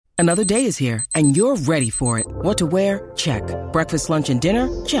Another day is here, and you're ready for it. What to wear? Check. Breakfast, lunch, and dinner?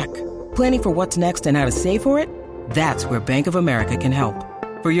 Check. Planning for what's next and how to save for it? That's where Bank of America can help.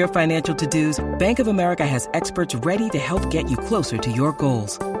 For your financial to-dos, Bank of America has experts ready to help get you closer to your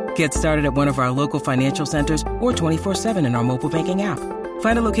goals. Get started at one of our local financial centers or 24/7 in our mobile banking app.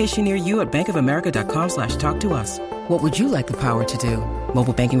 Find a location near you at bankofamerica.com/talktous. What would you like the power to do?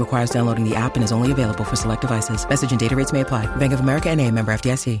 Mobile banking requires downloading the app and is only available for select devices. Message and data rates may apply. Bank of America N.A., member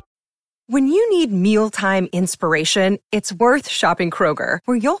FDIC. When you need mealtime inspiration, it's worth shopping Kroger,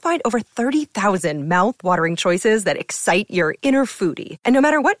 where you'll find over 30,000 mouth-watering choices that excite your inner foodie. And no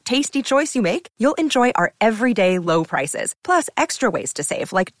matter what tasty choice you make, you'll enjoy our everyday low prices, plus extra ways to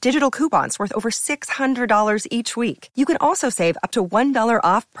save, like digital coupons worth over $600 each week. You can also save up to $1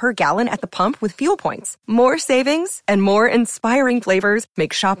 off per gallon at the pump with fuel points. More savings and more inspiring flavors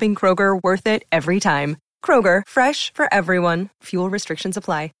make shopping Kroger worth it every time. Kroger, fresh for everyone. Fuel restrictions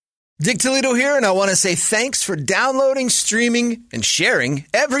apply. Dick Toledo here, and I want to say thanks for downloading, streaming, and sharing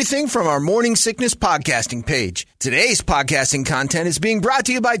everything from our Morning Sickness podcasting page. Today's podcasting content is being brought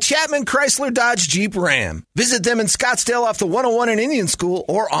to you by Chapman Chrysler Dodge Jeep Ram. Visit them in Scottsdale off the 101 in Indian School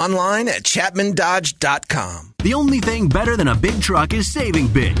or online at chapmandodge.com. The only thing better than a big truck is saving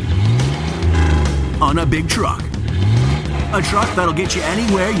big on a big truck. A truck that'll get you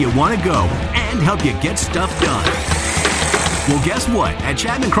anywhere you want to go and help you get stuff done. Well, guess what? At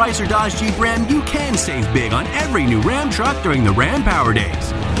Chapman Chrysler Dodge Jeep Ram, you can save big on every new Ram truck during the Ram Power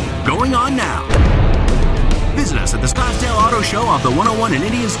Days. Going on now. Visit us at the Scottsdale Auto Show off the 101 and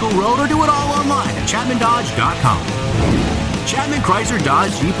Indian School Road, or do it all online at ChapmanDodge.com. Chapman Chrysler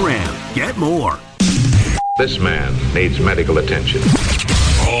Dodge Jeep Ram. Get more. This man needs medical attention.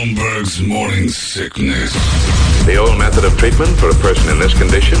 Holmberg's Morning Sickness. The old method of treatment for a person in this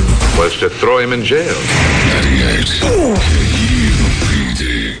condition was to throw him in jail. 98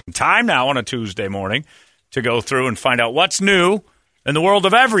 KUPD. Time now on a Tuesday morning to go through and find out what's new in the world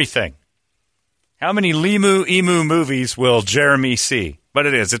of everything. How many Emu movies will Jeremy see? But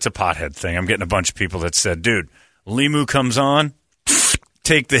it's a pothead thing. I'm getting a bunch of people that said, dude, Limu comes on,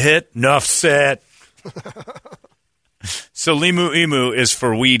 take the hit, enough said. So Emu is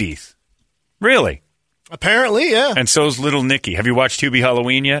for Wheaties. Really? Apparently, yeah. And so's Little Nicky. Have you watched Hubie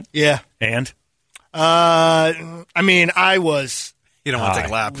Halloween yet? Yeah. And? I was... You don't want to take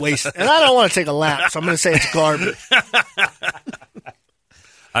a lap. Wasted. And I don't want to take a lap, so I'm going to say it's garbage.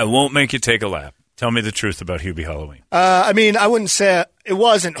 I won't make you take a lap. Tell me the truth about Hubie Halloween. I wouldn't say it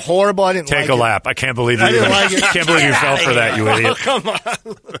wasn't horrible. I didn't take like a lap. I can't believe you. I didn't like it. Can't believe you fell for that, you idiot. Oh, come on.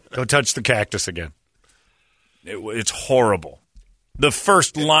 Go touch the cactus again. It's horrible. The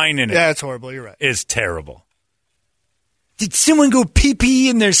first line in it. Yeah, it's horrible. You're right. Is terrible. Did someone go pee-pee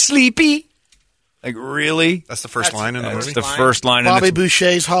and they're sleepy? Like, really? That's the first line in the movie? That's the first line. Bobby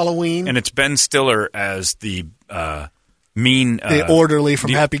Boucher's Halloween. And it's Ben Stiller as the mean... the orderly from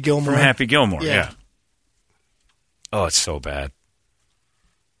Happy Gilmore. From Happy Gilmore, yeah. Oh, it's so bad.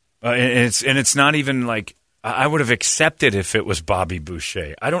 It's not even like... I would have accepted if it was Bobby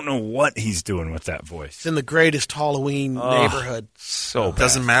Boucher. I don't know what he's doing with that voice. It's in the greatest Halloween neighborhood. So bad.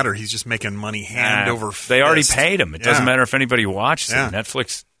 Doesn't matter. He's just making money hand over fist. They already paid him. It doesn't matter if anybody watches it.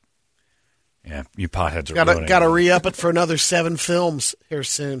 Netflix... Yeah, you potheads are ruining it. Got to re-up it for another 7 films here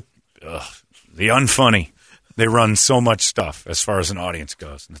soon. Ugh, the unfunny. They run so much stuff as far as an audience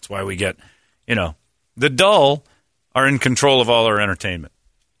goes. And that's why we get, the dull are in control of all our entertainment.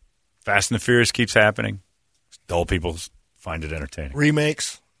 Fast and the Furious keeps happening. Dull people find it entertaining.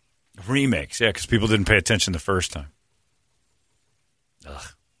 Remakes, yeah, because people didn't pay attention the first time. Ugh,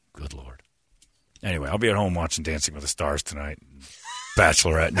 good Lord. Anyway, I'll be at home watching Dancing with the Stars tonight.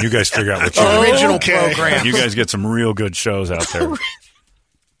 Bachelorette. And you guys figure out what you original program. You guys get some real good shows out there.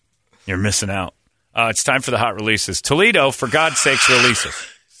 You're missing out. It's time for the hot releases. Toledo, for God's sakes, releases.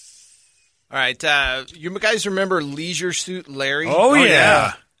 All right. You guys remember Leisure Suit Larry? Oh,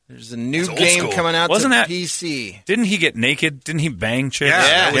 yeah. There's a new game coming out to PC. Didn't he get naked? Didn't he bang chicks? Yeah,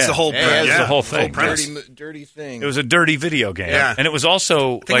 that was the whole the whole thing. Dirty thing. It was a dirty video game. Yeah. And it was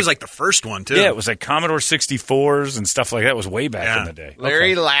also... I think it was like the first one, too. Yeah, it was like Commodore 64s and stuff like that. It was way back in the day.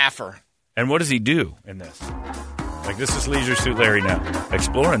 Larry Laffer. And what does he do in this? Like, this is Leisure Suit Larry now.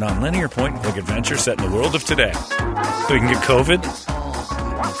 Explore a non-linear point-and-click adventure set in the world of today. So he can get COVID?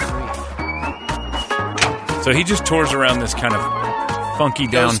 So he just tours around this kind of funky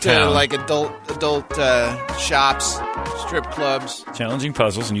Goes downtown. to like adult shops, strip clubs. Challenging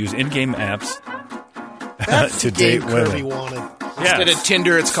puzzles and use in-game apps That's to the game date Kirby women. wanted. Instead of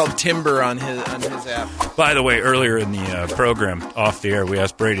Tinder, it's called Timber on his app. By the way, earlier in the program, off the air, we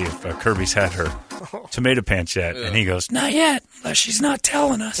asked Brady if Kirby's had her tomato pants yet? And he goes, not yet, unless she's not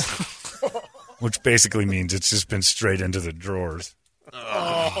telling us. Which basically means it's just been straight into the drawers.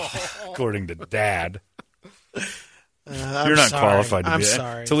 According to Dad. You're not qualified to be.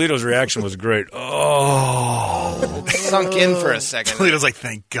 Sorry. Toledo's reaction was great. Oh. Sunk in for a second. Toledo's like,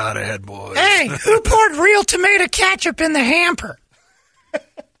 thank God I had boys. Hey, who poured real tomato ketchup in the hamper?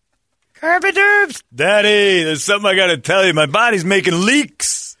 Kirby Doobs. Daddy, there's something I got to tell you. My body's making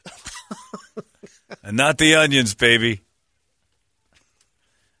leaks. And not the onions, baby.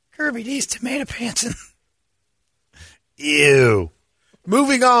 Kirby, these tomato pants. Ew.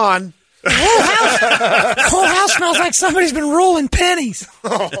 Moving on. The whole house smells like somebody's been rolling pennies.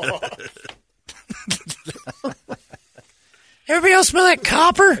 Everybody else smell like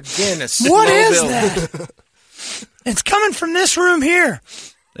copper? Again, what is that? It's coming from this room here.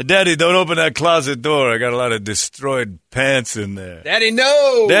 Daddy, don't open that closet door. I got a lot of destroyed pants in there. Daddy,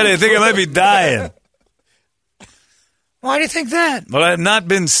 no. Daddy, I think I might be dying. Why do you think that? Well, I have not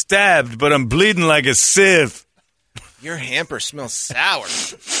been stabbed, but I'm bleeding like a sieve. Your hamper smells sour.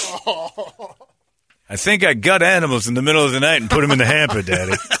 I think I gut animals in the middle of the night and put them in the hamper,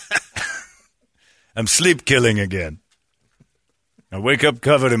 Daddy. I'm sleep killing again. I wake up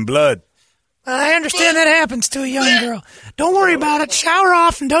covered in blood. I understand that happens to a young girl. Don't worry about it. Shower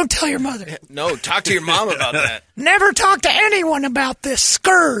off and don't tell your mother. No, talk to your mom about that. Never talk to anyone about this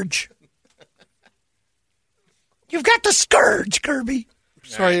scourge. You've got the scourge, Kirby.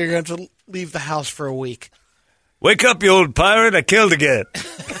 Sorry, you're going to leave the house for a week. Wake up, you old pirate. I killed again.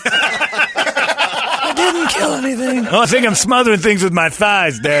 I didn't kill anything. Oh, I think I'm smothering things with my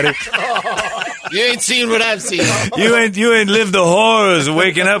thighs, Daddy. You ain't seen what I've seen. You ain't lived the horrors of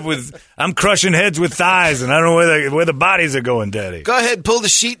waking up with, I'm crushing heads with thighs, and I don't know where the bodies are going, Daddy. Go ahead, pull the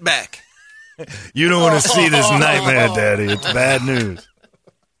sheet back. You don't want to see this nightmare, Daddy. It's bad news.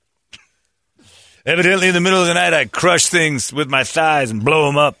 Evidently, in the middle of the night, I crush things with my thighs and blow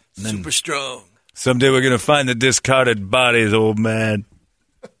them up. Super strong. Someday we're going to find the discarded bodies, old man.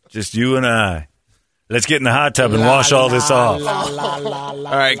 Just you and I. Let's get in the hot tub and wash all this off. All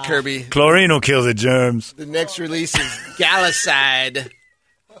right, Kirby. Chlorine will kill the germs. The next release is Galicide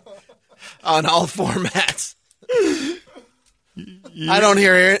on all formats. I don't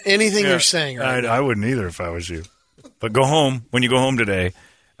hear anything you're saying right now. I wouldn't either if I was you. But go home. When you go home today,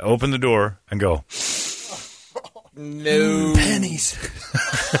 open the door and go. No. Pennies.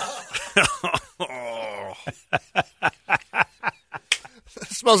 It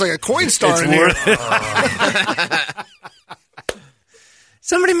smells like a coin star It's in here. worth it.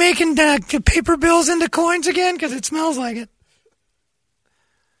 Somebody making paper bills into coins again? Because it smells like it.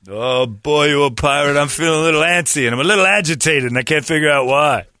 Oh, boy, you old pirate. I'm feeling a little antsy, and I'm a little agitated, and I can't figure out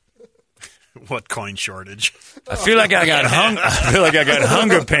why. What coin shortage? I feel like I got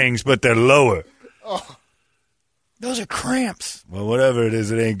hunger pangs, but they're lower. Those are cramps. Well, whatever it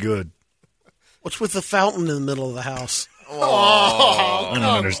is, it ain't good. What's with the fountain in the middle of the house? I don't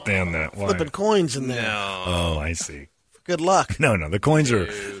understand that. Why? Flipping coins in there. Oh, I see. Good luck. No, the coins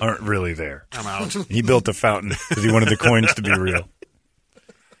aren't really there. I'm out. He built the fountain because he wanted the coins to be real.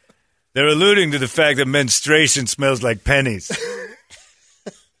 They're alluding to the fact that menstruation smells like pennies.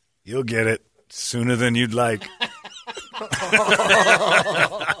 You'll get it sooner than you'd like.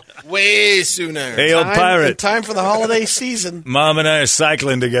 Way sooner. Hey, old pirate. Time for the holiday season. Mom and I are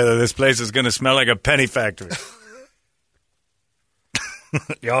cycling together. This place is going to smell like a penny factory.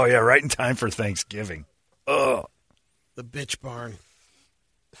 Oh, yeah, right in time for Thanksgiving. Oh, The bitch barn.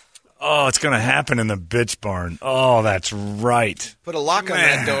 oh, it's going to happen in the bitch barn. Oh, that's right. Put a lock on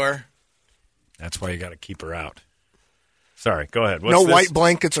that door. That's why you got to keep her out. Sorry, go ahead. What's No this? white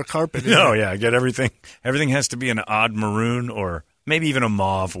blankets or carpet. No, yeah, get everything. Everything has to be an odd maroon or maybe even a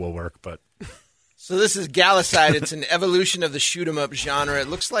mauve will work, but So this is Galicide. It's an evolution of the shoot-'em-up genre. It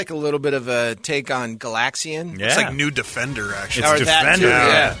looks like a little bit of a take on Galaxian. yeah. It's like New Defender, actually. It's Or that Defender.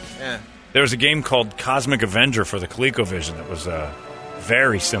 too, yeah. There was a game called Cosmic Avenger for the ColecoVision that was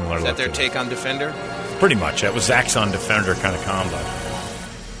very similar. Is that their to take on Defender? it. Pretty much. It was Zaxxon Defender kind of combo.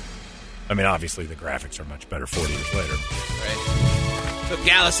 I mean, obviously the graphics are much better 40 years later. Right. So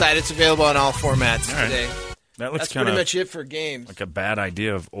Galicide, it's available on all formats All right. today. That looks That's kind pretty of much it for games. like a bad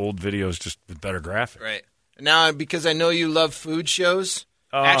idea of old videos just with better graphics. Right. Now, because I know you love food shows,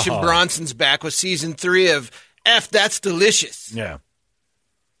 Oh. Action Bronson's back with season 3 of F, That's Delicious. Yeah.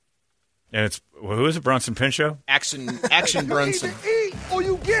 And it's, who is it, Bronson Pinchot? Action Bronson. Eat or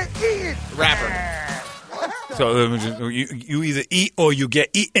you get eaten. Rapper. So you either eat or you get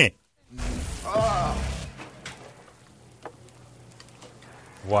eaten.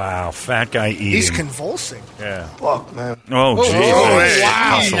 Wow, fat guy eating. He's convulsing. Yeah. Fuck, man. Oh, Whoa, geez. whoa,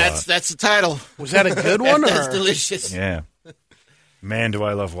 Wow. That's the title. Was that a good one? That's or? delicious. Yeah. Man, do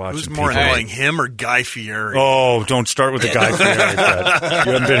I love watching Who's more people. annoying, him or Guy Fieri? Oh, don't start with the Guy Fieri, Fred.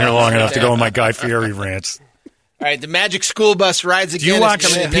 You haven't been here long enough to go on my Guy Fieri rants. All right, the Magic School Bus rides again. Do you watch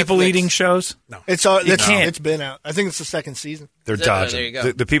is coming to people Netflix. eating shows? No. It's can't. It's been out. I think it's the second season. They're There dodging. you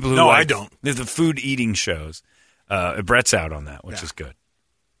go. The people who No, like, I don't. The food eating shows. Brett's out on that, which is good.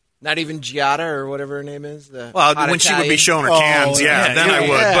 Not even Giada or whatever her name is. The Well, hot when she would be Italian. showing her Oh, cans, yeah, then I would.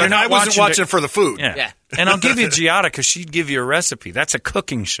 yeah. But You're not I wasn't watching watching the- it for the food. Yeah. Yeah. And I'll give you Giada because she'd give you a recipe. That's a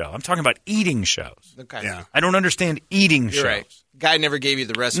cooking show. I'm talking about eating shows. Okay. Yeah. I don't understand eating You're shows. right. Guy never gave you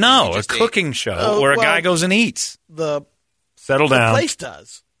the recipe. No, He a just ate. cooking show Oh, where a well- guy goes and eats. The Settle down. place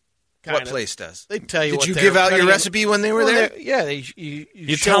does. What Kinda. place does? They tell you. Did what you they're give out your putting in. recipe when they were Well, there? they're- Yeah,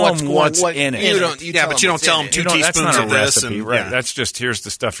 You show tell what's them going- what's what in it. You don't. You Yeah, tell but you don't what's tell in them it. two That's teaspoons not a of this. recipe, And, right? yeah. That's just here's the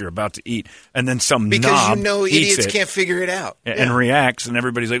stuff you're about to eat, and then some Because knob you know eats idiots it can't figure it out. and reacts, and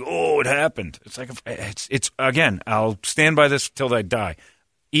everybody's like, "Oh, it happened." It's like it's again. I'll stand by this till I die.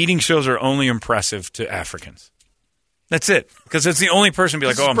 Eating shows are only impressive to Africans. That's it, because it's the only person be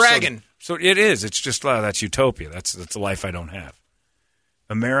like, This "Oh, is I'm bragging." So it is. It's just that's utopia. That's a life I don't have.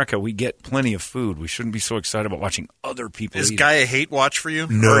 America, we get plenty of food. We shouldn't be so excited about watching other people Is eat. Guy a hate watch for you?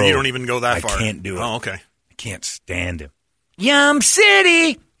 No. Or you don't even go that I far? can't do it. Oh, okay. I can't stand him. Yum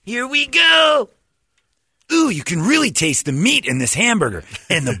City, here we go. Ooh, you can really taste the meat in this hamburger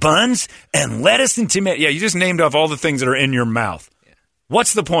and the buns and lettuce and tomato. Yeah, you just named off all the things that are in your mouth.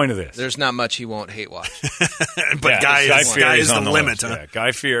 What's the point of this? There's not much he won't hate watch. But Yeah, Guy is Fieri's the on limit, list. huh? Yeah,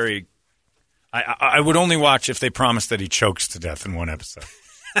 Guy Fieri. I would only watch if they promised that he chokes to death in one episode.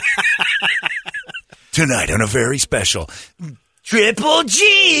 Tonight on a very special Triple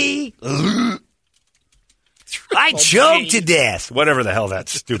G. I choked to death. Whatever the hell that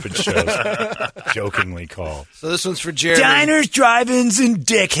stupid show's jokingly called. So this one's for Jeremy. Diners, drive-ins, and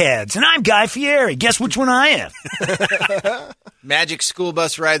dickheads. And I'm Guy Fieri. Guess which one I am? Magic School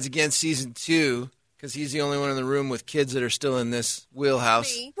Bus rides again, season 2, because he's the only one in the room with kids that are still in this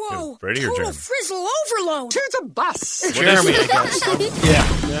wheelhouse. Whoa, Brady or total Jeremy? frizzle overload. To the bus. Jeremy, I guess.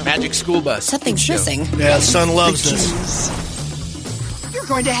 Yeah. Magic School Bus. Something's missing. Yeah, son loves this. You're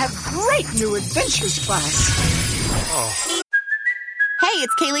going to have great new adventures, class. Hey,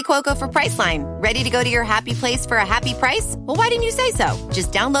 it's Kaylee Cuoco for Priceline. Ready to go to your happy place for a happy price? Well, why didn't you say so?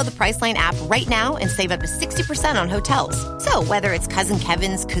 Just download the Priceline app right now and save up to 60% on hotels. So whether it's Cousin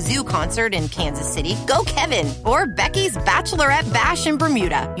Kevin's Kazoo Concert in Kansas City, go Kevin, or Becky's Bachelorette Bash in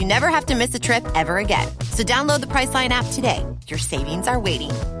Bermuda, you never have to miss a trip ever again. So download the Priceline app today. Your savings are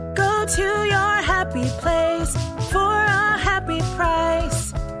waiting. Go to your happy place for a happy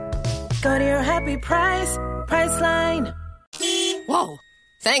price. Go to your happy price, Priceline. Whoa.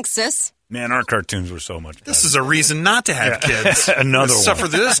 Thanks, sis. Man, our cartoons were so much better. This is a reason not to have kids. Another one. Suffer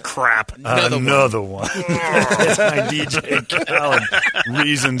this crap. Another one. That's my DJ Khaled.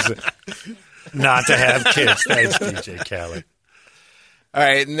 Reasons not to have kids. Thanks, DJ Khaled. All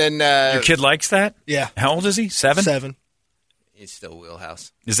right, and then Your kid likes that? Yeah. How old is he? 7? 7. he's still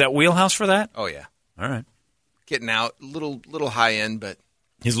wheelhouse. Is that wheelhouse for that? Oh yeah, All right. getting out, little high end, but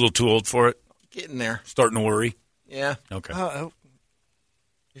He's a little too old for it. getting there. Starting to worry. Yeah, Okay.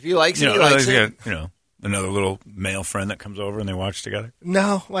 if he likes it, You he know, likes he's it. got, another little male friend that comes over and they watch together.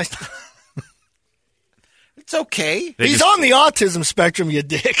 No, It's okay. They he's just- on the autism spectrum, you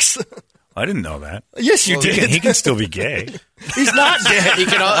dicks. I didn't know that. Yes, you Well, did. He can still be gay. He's not dead. He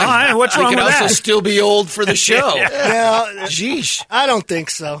can, What's he wrong can with also that? still be old for the show. Yeah, Jeesh. I don't think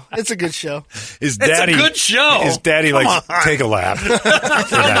so. It's a good show. His It's daddy, a good show. His daddy Come likes on. take a lap. for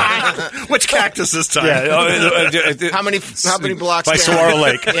that. Which cactus this time? Yeah. How many blocks by down? Saguaro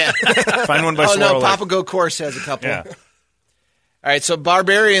Lake? Yeah. Find one by Oh Saguaro no, Lake. Papa Go Course has a couple. Yeah. All right, so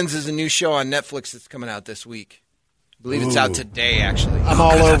Barbarians is a new show on Netflix that's coming out this week. I believe it's out today, actually. I'm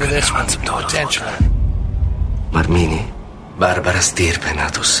all over this one. Potentially. Marmini, Barbara stirpe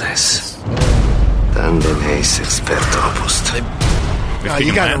natus es. Tandem eis experto opust. Oh,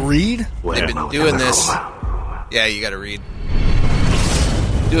 you got to read? They've been doing this. Yeah, you got to read.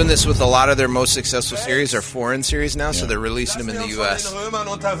 Doing this with a lot of their most successful series are foreign series now, so they're releasing them in the U.S. That's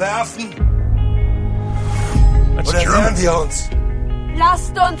Oder German. wehren wir uns?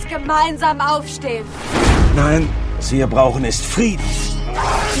 Lasst uns gemeinsam aufstehen. Nein, was wir brauchen ist Frieden.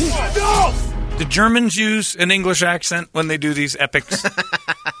 Do Germans use an English accent when they do these epics?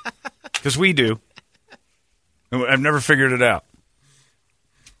 Because we do. I've never figured it out.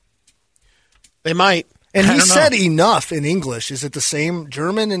 They might. And I he don't know. said enough in English. Is it the same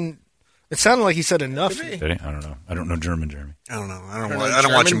German and It sounded like he said enough. Did he? I don't know. I don't know German, Jeremy. I don't know. I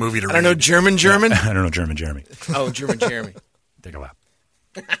don't watch a movie to read. I don't know German. Yeah, I don't know German, Jeremy. Oh, German Jeremy. Take a lap.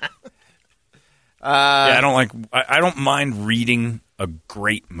 I don't like. I don't mind reading a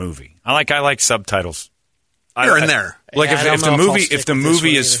great movie. I like subtitles. Here and there. Like Yeah, if the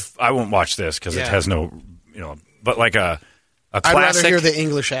movie is, I won't watch this because it has no, But like a classic. I'd rather hear the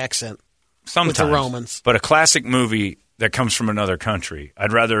English accent. Sometimes, with the Romans. But a classic movie that comes from another country,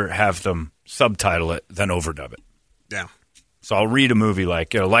 I'd rather have them subtitle it than overdub it. Yeah. So I'll read a movie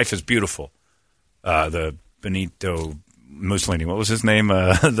like Life is Beautiful, the Benito Mussolini. What was his name?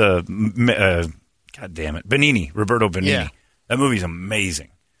 God damn it, Benigni, Roberto Benigni. Yeah. That movie's amazing.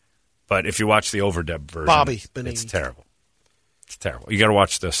 But if you watch the overdub version, Bobby Benigni. It's terrible. It's terrible. You got to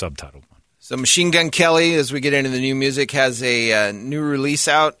watch the subtitled one. So Machine Gun Kelly, as we get into the new music, has a new release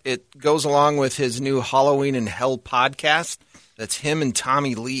out. It goes along with his new Halloween in Hell podcast. That's him and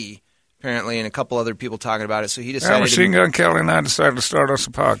Tommy Lee, apparently, and a couple other people talking about it. So he decided Machine Gun Kelly and I decided to start us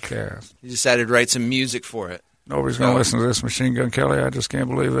a podcast. He decided to write some music for it. Nobody's going to listen to this, Machine Gun Kelly. I just can't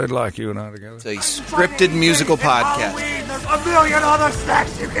believe they'd like you and I together. It's a scripted musical podcast. There's a million other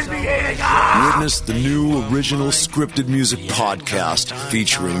snacks you can be eating. Witness the new original scripted music podcast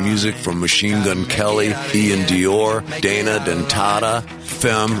featuring music from Machine Gun Kelly, Ian Dior, Dana Dentata,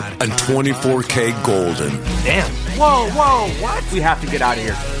 Femme, and 24K Golden. Damn. Whoa, what? We have to get out of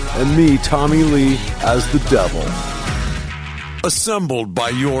here. And me, Tommy Lee, as the devil. Assembled by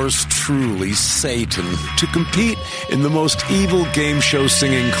yours truly, Satan, to compete in the most evil game show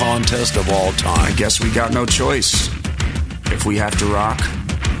singing contest of all time. I guess we got no choice. If we have to rock,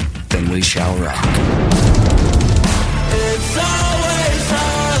 then we shall rock. Do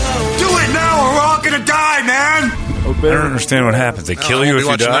it now or we're all going to die, man. I don't understand what happens. They kill you if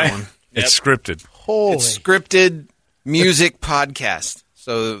you die? It's scripted. It's scripted music podcast.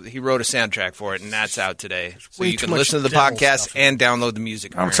 So he wrote a soundtrack for it, and that's out today. So you can listen to the podcast and download the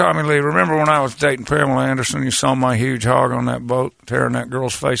music. I'm Tommy Lee. Remember when I was dating Pamela Anderson, you saw my huge hog on that boat tearing that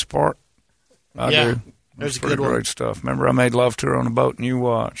girl's face apart? I do. There's pretty great stuff. Remember I made love to her on the boat, and you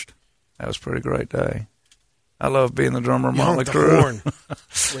watched. That was a pretty great day. I love being the drummer of Motley Crue.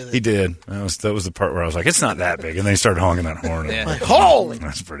 He did. That was the part where I was like, it's not that big. And then he started honking that horn. Like, holy!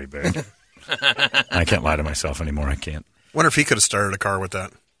 That's pretty big. I can't lie to myself anymore. I can't. Wonder if he could have started a car with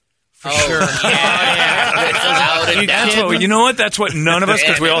that. For sure. You know what? That's what none of us,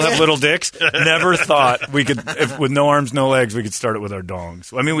 because we all have little dicks, never thought we could, with no arms, no legs, we could start it with our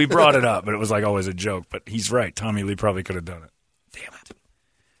dongs. I mean, we brought it up, but it was like always a joke. But he's right. Tommy Lee probably could have done it. Damn it.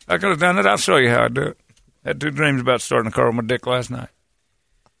 I could have done it. I'll show you how I do it. Had 2 dreams about starting a car with my dick last night.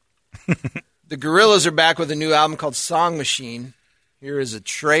 The Gorillaz are back with a new album called Song Machine. Here is a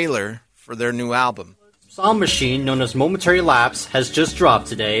trailer for their new album. Song Machine, known as Momentary Lapse, has just dropped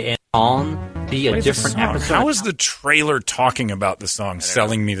today, and on be a different episode. How is the trailer talking about the song,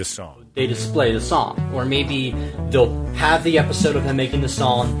 selling me the song? They display the song, or maybe they'll have the episode of them making the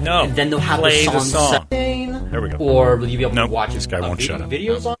song, and then they'll have play the song. There we go. Or will you be able to watch this guy won't shut up.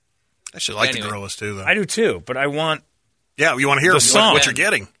 videos on? I should like the Gorillaz too, though. I do too, but I want. Yeah, you want to hear the song. what you're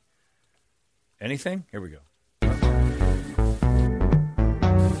getting. Anything? Here we go.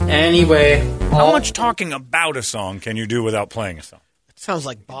 Anyway, how much talking about a song can you do without playing a song? It sounds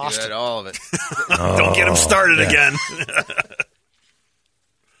like Boston. Good, all of it. Don't get him started again.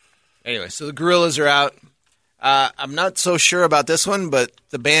 Anyway, so the Gorillaz are out. I'm not so sure about this one, but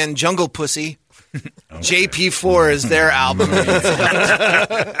the band Jungle Pussy, JP4 is their album.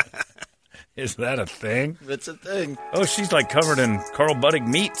 Is that a thing? That's a thing. Oh, she's like covered in Carl Buddig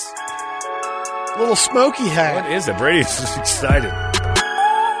meats. Little smoky hat. What is it? Brady's just excited.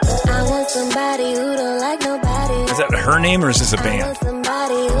 I want somebody who don't like nobody. Is that her name or is this a band?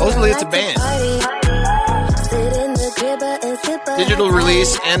 Mostly it's a band. Digital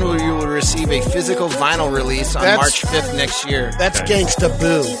release, and you will receive a physical vinyl release on March 5th next year. That's Gangsta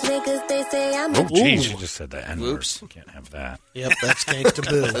Boo. Oh, geez, you just said that. Oops. You can't have that. Yep, that's Gangsta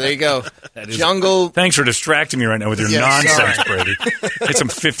Boo. So there you go. Jungle. Thanks for distracting me right now with your nonsense, Brady. It's some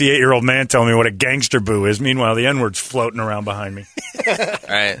 58-year-old man telling me what a gangster boo is. Meanwhile, the N-word's floating around behind me. All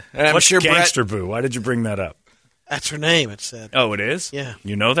right. What's gangster boo? Why did you bring that up? That's her name, it said. Oh, it is? Yeah.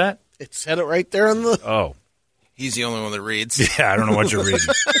 You know that? It said it right there on the... Oh. He's the only one that reads. Yeah, I don't know what you're reading.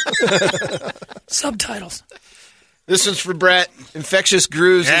 Subtitles. This one's for Brett. Infectious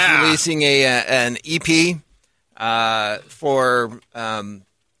Grooves is releasing an EP for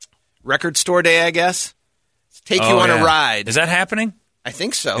Record Store Day, I guess. Take You on a Ride. Is that happening? I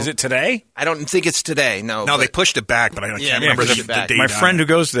think so. Is it today? I don't think it's today, no. No, they pushed it back, but I can't remember the date. My friend who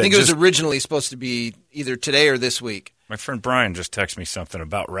goes to that. I think it was originally supposed to be either today or this week. My friend Brian just texted me something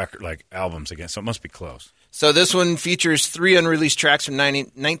about albums again, so it must be close. So this one features 3 unreleased tracks from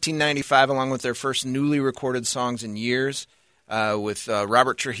 1995, along with their first newly recorded songs in years, with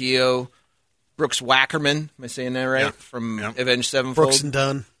Robert Trujillo, Brooks Wackerman, am I saying that right? Yeah. From Avenged Sevenfold. Brooks and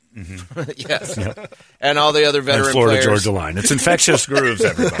Dunn. Mm-hmm. Yes. Yep. And all the other veteran and Florida players. Georgia Line. It's Infectious Grooves,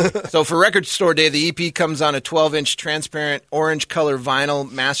 everybody. So for Record Store Day, the EP comes on a 12-inch transparent orange color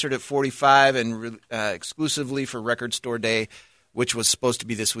vinyl, mastered at 45, and exclusively for Record Store Day, which was supposed to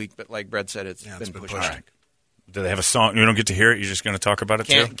be this week, but like Brett said, it's been pushed back. Do they have a song? You don't get to hear it? You're just going to talk about it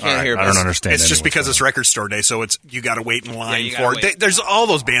too? Can't hear it. I don't understand. It's just because it's Record Store Day, so you got to wait in line for it. wait. There's all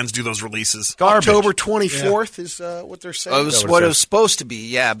those bands do those releases. Garbage. October 24th is what they're saying. It was what it was supposed to be,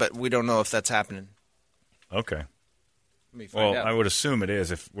 yeah, but we don't know if that's happening. Okay. Let me find out. I would assume it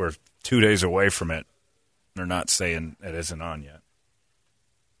is if we're 2 days away from it. They're not saying it isn't on yet.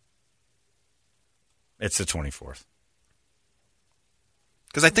 It's the 24th.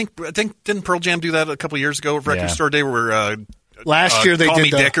 Because I think didn't Pearl Jam do that a couple years ago with Record Store Day where last year they Call did Me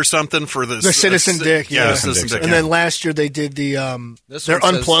Dick or something for the Citizen Dick. Yeah, Citizen Dick. And then last year they did their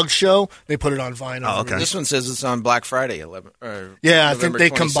Unplugged show. They put it on vinyl. Oh, okay. This one says it's on Black Friday, I think November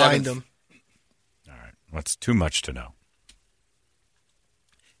they 27th. combined them. All right. That's too much to know.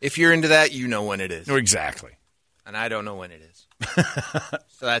 If you're into that, you know when it is. Exactly. And I don't know when it is.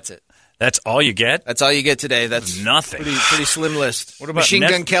 So that's it. That's all you get? That's all you get today. That's nothing. Pretty slim list. What about Machine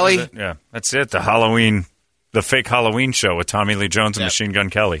Gun Kelly? Yeah, that's it. The fake Halloween show with Tommy Lee Jones and Machine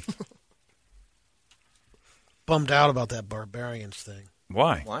Gun Kelly. Bummed out about that Barbarians thing.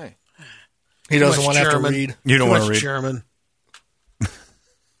 Why? He doesn't want to have to read. You don't want to read German.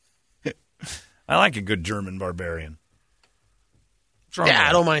 I like a good German barbarian. Yeah,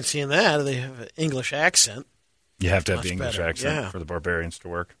 I don't mind seeing that. They have an English accent. You have to have Much the English better. accent for the barbarians to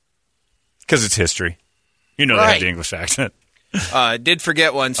work. Because it's history. You know Right. they have the English accent. Did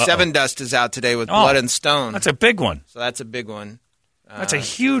forget one. Seven Dust is out today with Blood and Stone. That's a big one. So that's a big one. That's a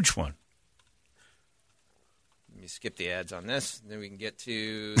huge one. Let me skip the ads on this. Then we can get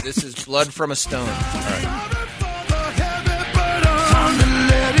to this is Blood from a Stone. All right.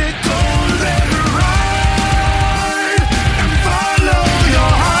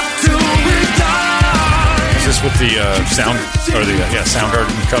 Is this with the sound or the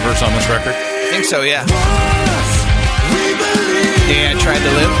Soundgarden covers on this record? I think so, yeah. Day I Tried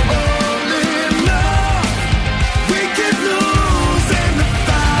to Live.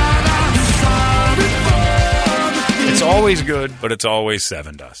 It's always good, but it's always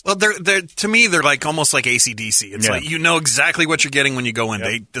Seven Dust. Well, they're to me they're like almost like AC/DC. It's like you know exactly what you're getting when you go in.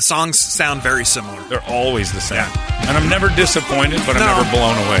 Yep. The songs sound very similar. They're always the same. And I'm never disappointed, but I'm never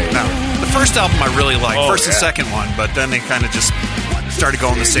blown away. No. The first album I really liked, first and second one, but then they kind of just started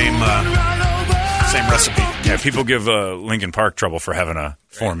going the same recipe. Yeah, people give Linkin Park trouble for having a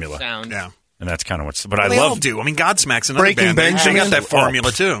formula. Sound. Yeah. And that's kind of what's... But I they love... all do. I mean, Godsmack's another Breaking band. They Benjamin. got that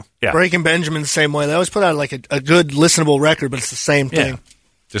formula, too. Yeah. Breaking Benjamin the same way. They always put out like a good listenable record, but it's the same thing.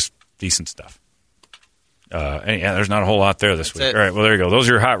 Just decent stuff. And there's not a whole lot there this week. it. All right, well, there you go. Those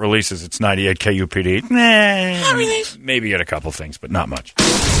are your hot releases. It's 98 KUPD. Hot release. Maybe get a couple things, but not much.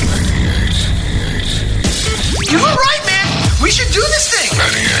 You're right, man. We should do this thing.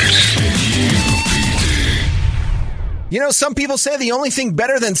 You know, some people say the only thing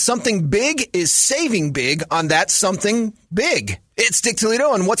better than something big is saving big on that something big. It's Dick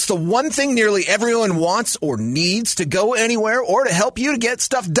Toledo, and what's the one thing nearly everyone wants or needs to go anywhere or to help you to get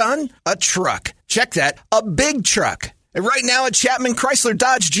stuff done? A truck. Check that, a big truck. And right now at Chapman Chrysler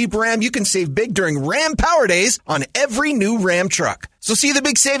Dodge Jeep Ram, you can save big during Ram Power Days on every new Ram truck. So see the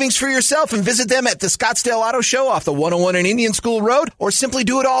big savings for yourself and visit them at the Scottsdale Auto Show off the 101 and Indian School Road, or simply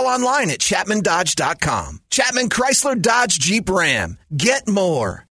do it all online at ChapmanDodge.com. Chapman Chrysler Dodge Jeep Ram. Get more.